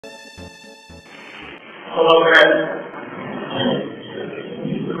Hello, man.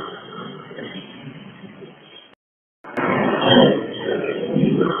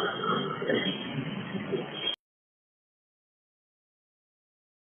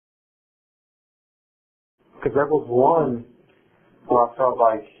 Because there was one where I felt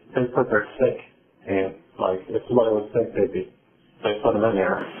like they put their sick, and like if somebody was sick, they put them in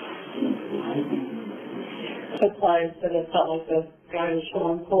there. Supplies that it felt like the guy was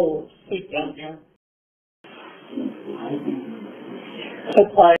showing cold sleep down here.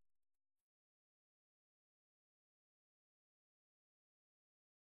 Supplies.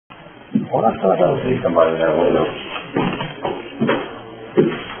 Well, I thought I see somebody in that window.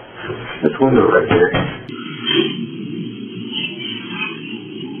 This window right here.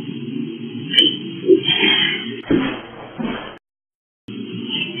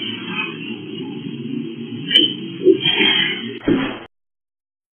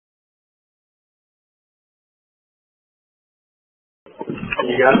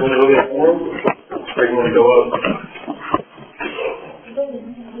 You guys want to go get warm? Or you want to go up?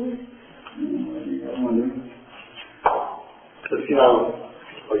 Let's get on.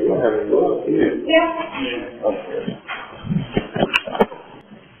 Oh, you don't have any go up here. Yeah. Okay.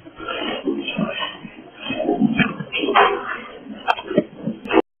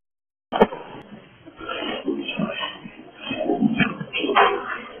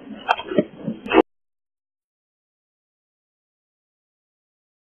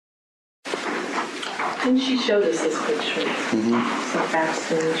 And she showed us this picture. It's a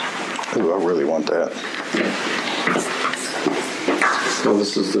backstage. Ooh, I really want that. So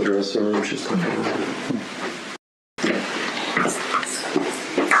this is the dressing room she's talking about.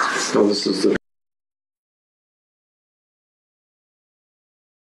 So this is the...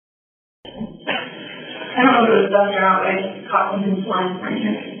 I don't know if it was done or not, I just caught something flying right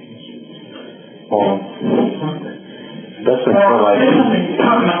here. Definitely feel like there's something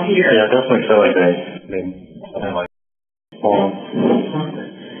coming up here. yeah, definitely feel like they something like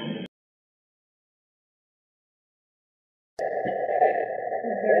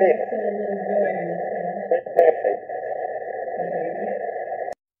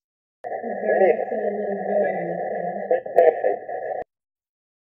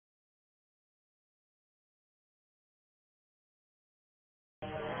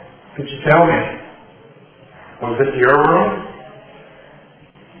Could you tell me, was this your room?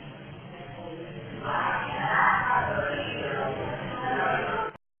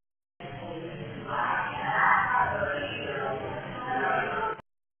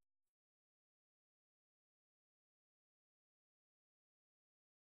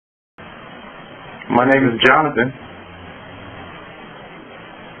 My name is Jonathan.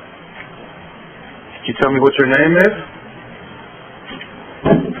 Could you tell me what your name is?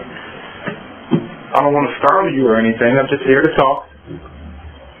 I don't want to startle you or anything. I'm just here to talk.